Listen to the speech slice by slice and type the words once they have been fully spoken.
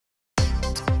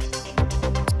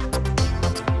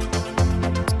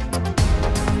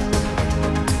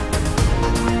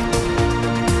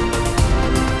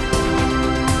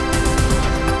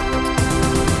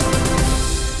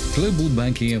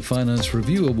Banking and Finance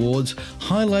Review Awards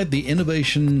highlight the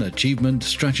innovation, achievement,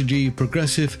 strategy,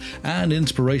 progressive and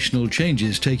inspirational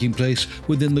changes taking place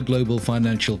within the global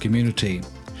financial community.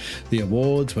 The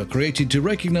awards were created to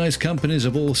recognize companies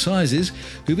of all sizes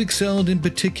who've excelled in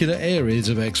particular areas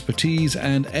of expertise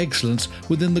and excellence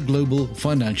within the global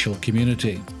financial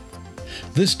community.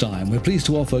 This time, we're pleased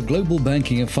to offer Global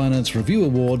Banking and Finance Review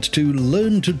Awards to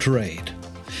Learn to Trade.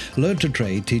 Learn to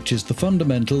Trade teaches the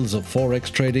fundamentals of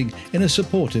Forex trading in a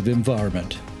supportive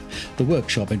environment. The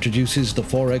workshop introduces the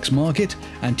Forex market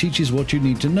and teaches what you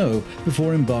need to know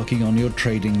before embarking on your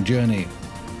trading journey.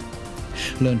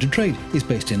 Learn to Trade is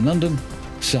based in London,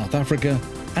 South Africa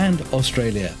and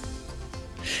Australia.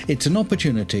 It's an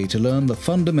opportunity to learn the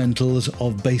fundamentals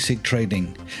of basic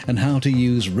trading and how to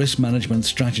use risk management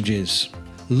strategies.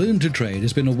 Learn to Trade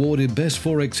has been awarded Best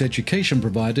Forex Education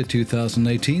Provider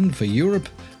 2018 for Europe,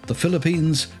 the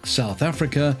Philippines, South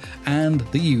Africa and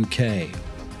the UK.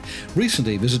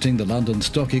 Recently visiting the London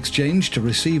Stock Exchange to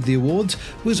receive the awards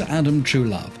was Adam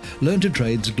Truelove, Learn to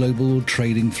Trade's Global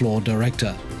Trading Floor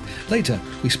Director. Later,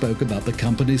 we spoke about the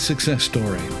company's success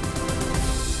story.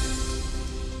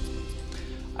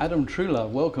 Adam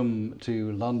Truelove, welcome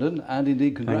to London, and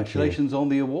indeed congratulations on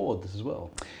the award as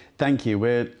well. Thank you.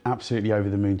 We're absolutely over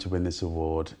the moon to win this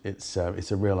award. It's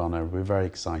a real honour. We're very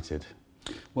excited.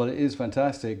 Well, it is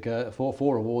fantastic.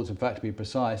 Four awards, in fact, to be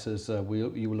precise, as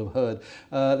you will have heard.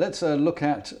 Let's look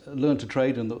at Learn to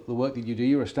Trade and the work that you do.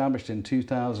 You were established in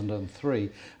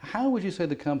 2003. How would you say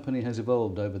the company has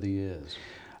evolved over the years?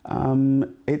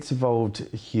 It's evolved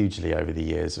hugely over the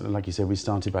years. Like you said, we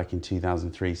started back in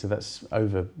 2003, so that's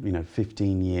over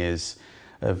 15 years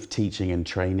of teaching and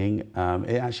training.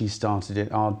 It actually started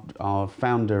our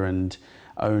founder and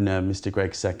owner, Mr.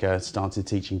 Greg Secker, started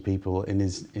teaching people in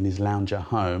his lounge at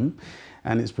home,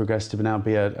 and it's progressed to now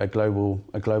be a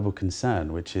global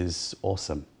concern, which is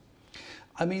awesome.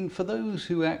 I mean, for those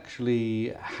who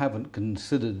actually haven't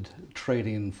considered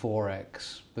trading in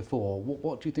Forex before,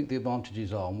 what do you think the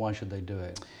advantages are and why should they do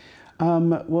it?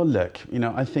 Well, look,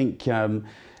 I think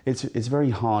it's very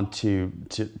hard to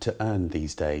earn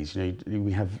these days.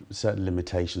 We have certain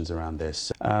limitations around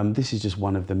this. This is just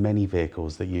one of the many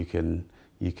vehicles that you can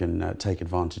take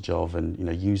advantage of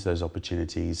and use those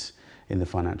opportunities in the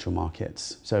financial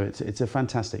markets. So it's a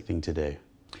fantastic thing to do.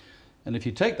 And if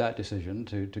you take that decision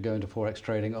to go into Forex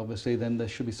trading, obviously then there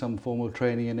should be some form of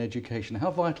training and education. How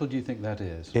vital do you think that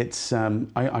is? It's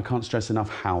I can't stress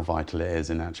enough how vital it is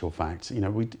in actual fact.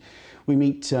 We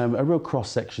meet a real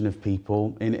cross-section of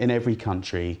people in every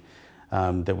country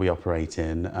that we operate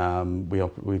in.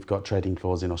 We've got trading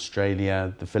floors in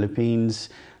Australia, the Philippines,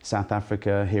 South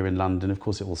Africa, here in London. Of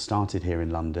course, it all started here in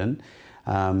London.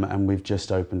 And we've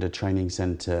just opened a training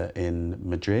centre in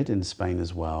Madrid, in Spain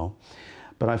as well.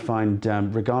 But I find,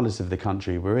 regardless of the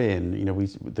country we're in,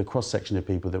 the cross-section of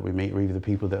people that we meet are either the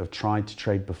people that have tried to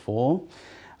trade before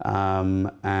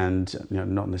and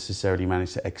not necessarily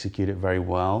managed to execute it very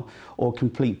well, or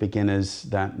complete beginners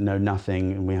that know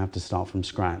nothing and we have to start from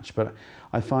scratch. But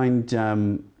I find,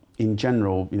 in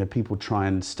general, people try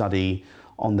and study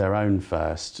on their own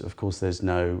first. Of course, there's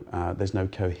no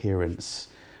coherence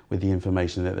with the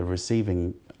information that they're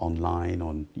receiving online,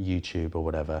 on YouTube or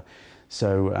whatever.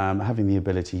 So having the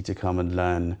ability to come and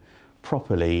learn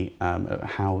properly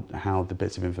how the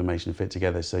bits of information fit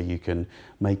together so you can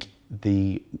make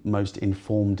the most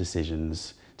informed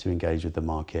decisions to engage with the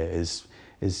market is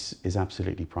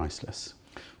absolutely priceless.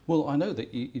 Well, I know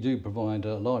that you do provide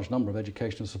a large number of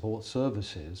educational support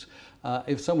services.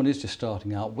 If someone is just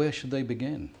starting out, where should they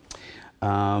begin?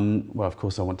 Well, of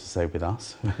course, I want to say with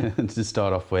us to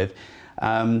start off with.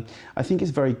 I think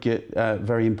it's very good,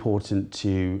 very important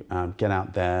to get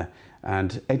out there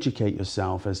and educate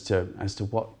yourself as to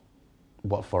what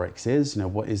Forex is.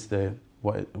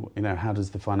 How does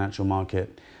the financial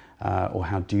market or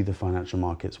how do the financial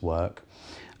markets work,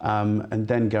 and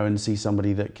then go and see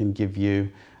somebody that can give you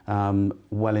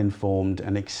well-informed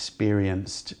and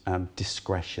experienced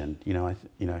discretion.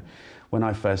 When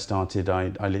I first started,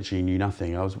 I literally knew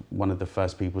nothing. I was one of the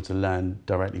first people to learn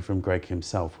directly from Greg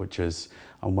himself, which is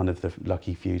I'm one of the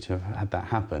lucky few to have had that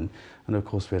happen. And of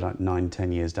course, we're like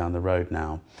 9-10 years down the road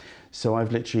now. So I've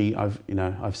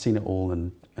seen it all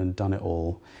and done it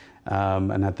all,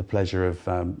 and had the pleasure of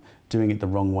doing it the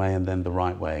wrong way and then the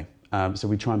right way. So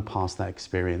we try and pass that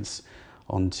experience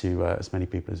on to as many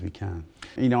people as we can.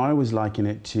 I always liken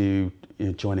it to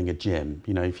joining a gym.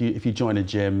 If you join a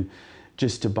gym,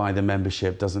 just to buy the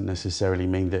membership doesn't necessarily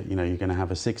mean that you're going to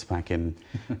have a six-pack in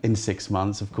 6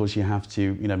 months. Of course, you have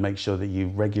to make sure that you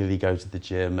regularly go to the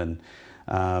gym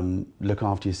and look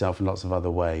after yourself in lots of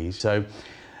other ways. So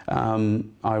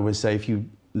I would say if you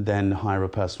then hire a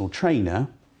personal trainer,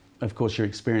 of course your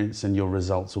experience and your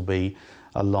results will be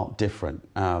a lot different,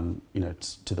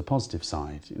 to the positive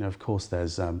side. Of course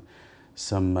there's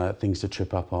some things to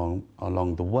trip up on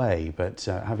along the way, but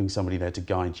having somebody there to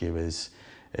guide you is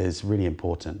really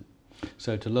important.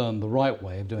 So to learn the right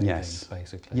way of doing things,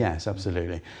 basically. Yes,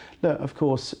 absolutely. Look, of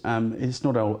course, it's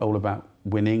not all about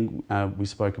winning. We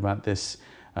spoke about this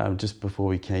just before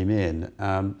we came in.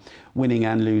 Winning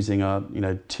and losing are,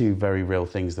 two very real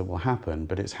things that will happen,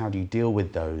 but it's how do you deal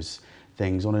with those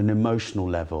things on an emotional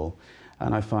level.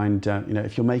 And I find,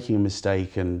 if you're making a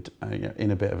mistake and in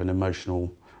a bit of an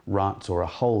emotional rut or a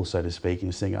hole, so to speak, and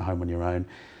you're sitting at home on your own,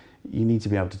 you need to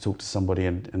be able to talk to somebody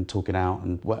and talk it out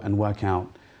and work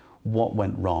out what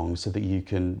went wrong so that you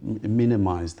can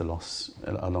minimize the loss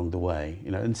along the way,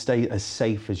 and stay as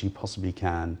safe as you possibly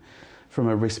can from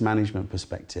a risk management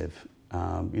perspective,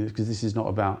 because this is not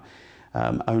about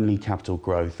only capital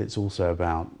growth, it's also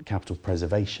about capital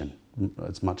preservation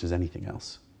as much as anything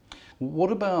else.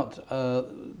 What about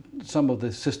some of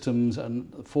the systems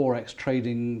and Forex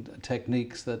trading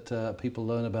techniques that people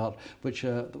learn about, which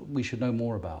we should know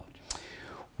more about?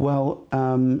 Well,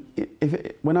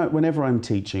 whenever I'm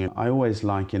teaching, I always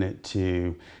liken it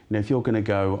to, if you're going to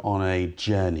go on a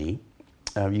journey,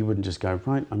 you wouldn't just go,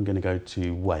 right, I'm going to go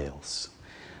to Wales.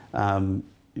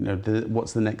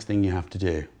 What's the next thing you have to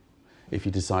do if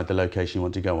you decide the location you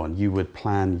want to go on? You would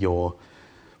plan your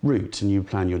route and you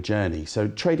plan your journey. So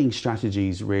trading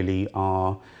strategies really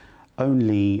are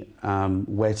only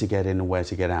where to get in and where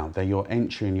to get out. They're your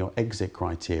entry and your exit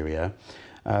criteria.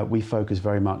 We focus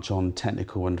very much on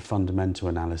technical and fundamental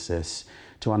analysis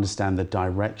to understand the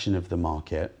direction of the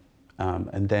market,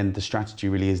 and then the strategy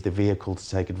really is the vehicle to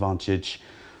take advantage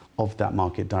of that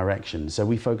market direction. So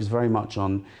we focus very much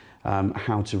on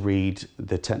how to read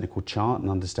the technical chart and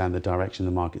understand the direction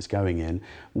the market's going in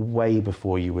way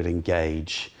before you would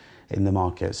engage in the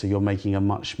market. So you're making a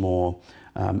much more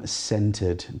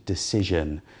centered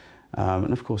decision.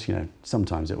 And of course,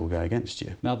 sometimes it will go against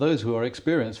you. Now, those who are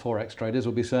experienced Forex traders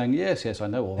will be saying, yes, I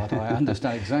know all that. I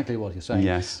understand exactly what you're saying.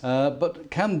 Yes.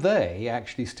 But can they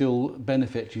actually still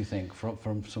benefit, you think,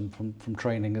 from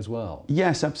training as well?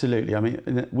 Yes, absolutely. I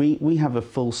mean, we have a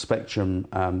full spectrum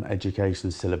education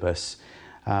syllabus.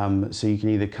 So you can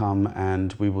either come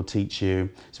and we will teach you.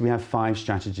 So we have 5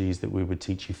 strategies that we would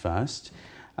teach you first.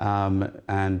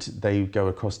 And they go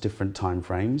across different time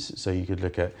frames. So you could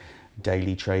look at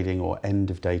daily trading or end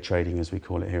of day trading, as we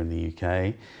call it here in the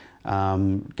UK,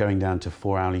 going down to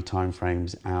 4-hourly time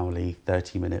frames, hourly,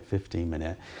 30-minute,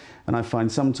 15-minute. And I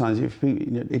find sometimes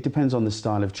it depends on the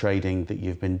style of trading that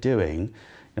you've been doing.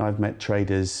 I've met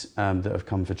traders that have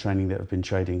come for training that have been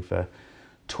trading for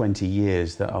 20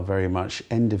 years that are very much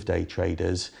end of day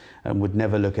traders and would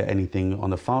never look at anything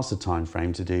on a faster time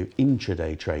frame to do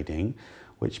intraday trading,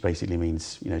 which basically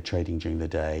means trading during the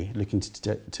day, looking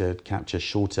to capture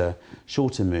shorter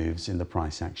moves in the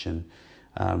price action,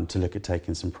 to look at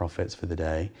taking some profits for the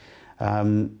day.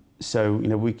 I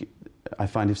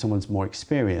find if someone's more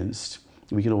experienced,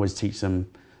 we can always teach them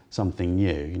something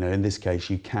new. In this case,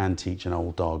 you can teach an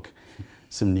old dog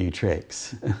some new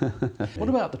tricks. What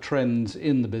about the trends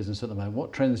in the business at the moment?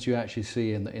 What trends do you actually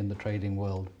see in the trading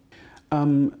world?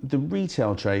 The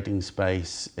retail trading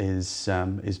space is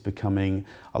becoming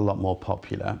a lot more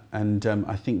popular, and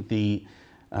I think the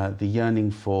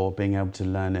yearning for being able to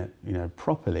learn it,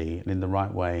 properly and in the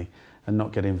right way, and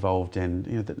not get involved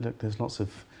in, look, there's lots of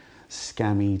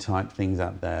scammy type things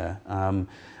out there.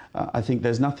 I think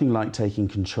there's nothing like taking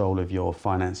control of your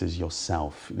finances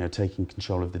yourself. Taking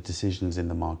control of the decisions in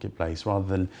the marketplace rather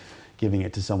than giving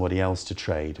it to somebody else to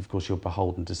trade. Of course, you're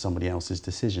beholden to somebody else's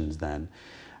decisions then.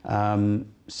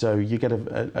 So you get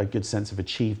a good sense of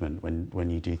achievement when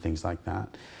you do things like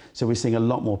that. So we're seeing a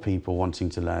lot more people wanting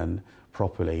to learn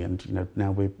properly, and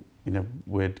now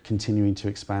we're continuing to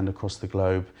expand across the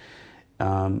globe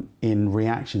in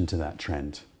reaction to that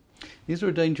trend. Is there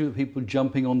a danger of people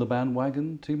jumping on the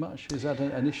bandwagon too much? Is that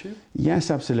an issue? Yes,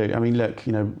 absolutely. I mean, look,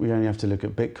 we only have to look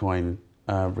at Bitcoin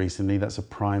recently. That's a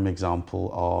prime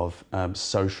example of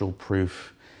social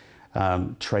proof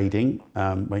trading.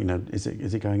 Is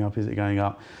it going up? Is it going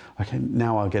up? Okay,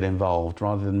 now I'll get involved,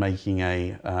 rather than making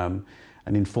an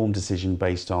informed decision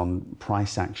based on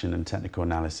price action and technical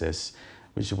analysis,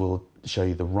 which will show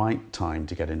you the right time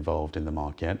to get involved in the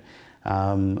market.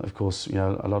 Of course,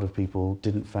 a lot of people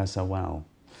didn't fare so well,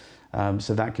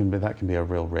 so that can be a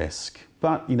real risk.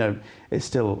 But it's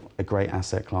still a great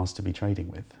asset class to be trading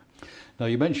with. Now,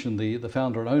 you mentioned the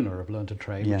founder and owner of Learn to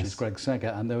Trade, Yes. which is Greg Secker,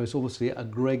 and there is obviously a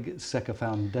Greg Secker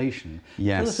Foundation.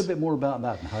 Yes. Tell us a bit more about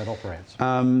that and how it operates.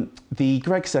 The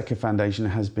Greg Secker Foundation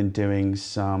has been doing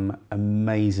some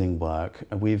amazing work.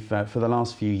 We've, for the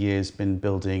last few years, been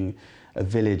building a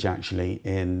village actually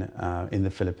in the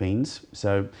Philippines.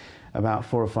 So about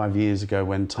 4 or 5 years ago,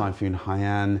 when Typhoon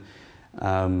Haiyan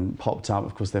popped up,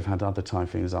 of course they've had other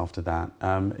typhoons after that,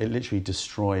 it literally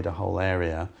destroyed a whole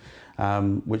area,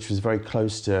 which was very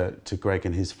close to Greg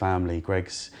and his family.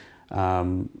 Greg's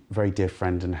very dear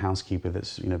friend and housekeeper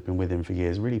that's been with him for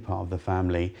years, really part of the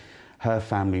family. Her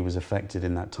family was affected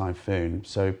in that typhoon.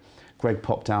 So Greg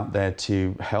popped out there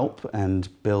to help and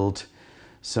build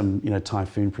some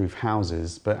typhoon-proof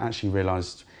houses, but actually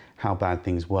realised how bad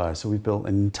things were. So we built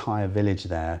an entire village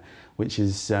there, which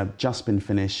has just been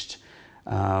finished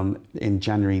in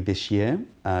January this year,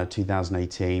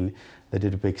 2018. They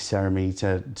did a big ceremony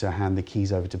to hand the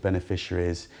keys over to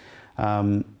beneficiaries.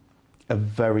 A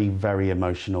very, very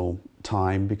emotional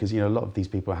time, because a lot of these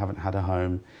people haven't had a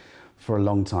home for a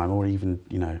long time, or even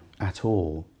at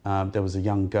all. There was a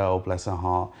young girl, bless her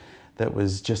heart, that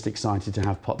was just excited to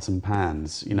have pots and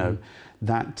pans.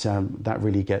 That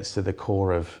really gets to the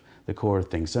core of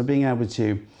things. So being able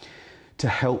to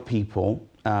help people,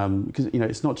 because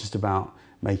it's not just about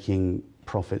making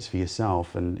profits for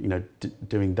yourself and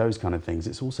doing those kind of things.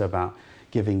 It's also about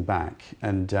giving back,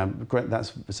 and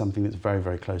that's something that's very,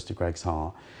 very close to Greg's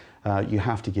heart. You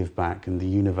have to give back, and the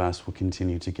universe will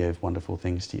continue to give wonderful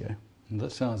things to you.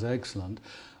 That sounds excellent.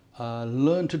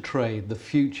 Learn to Trade, the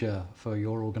future for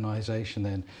your organisation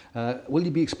then. Will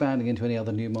you be expanding into any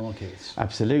other new markets?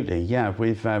 Absolutely, yeah.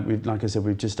 We've like I said,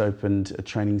 we've just opened a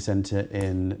training centre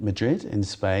in Madrid, in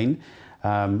Spain,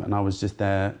 and I was just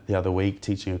there the other week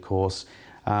teaching a course.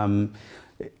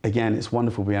 Again, it's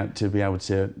wonderful to be able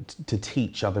to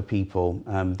teach other people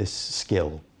this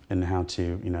skill and how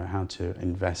to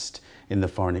invest in the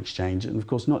foreign exchange, and of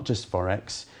course not just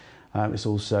Forex. It's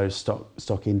also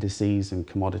stock indices and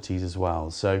commodities as well.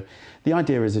 So the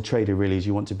idea as a trader really is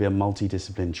you want to be a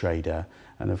multidiscipline trader,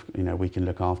 and we can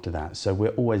look after that. So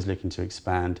we're always looking to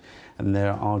expand, and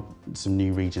there are some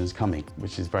new regions coming,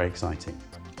 which is very exciting.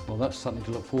 Well, that's something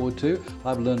to look forward to.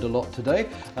 I've learned a lot today.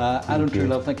 Adam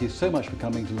Truelove, thank you so much for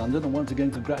coming to London, and once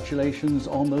again, congratulations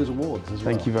on those awards as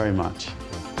well. Thank you very much.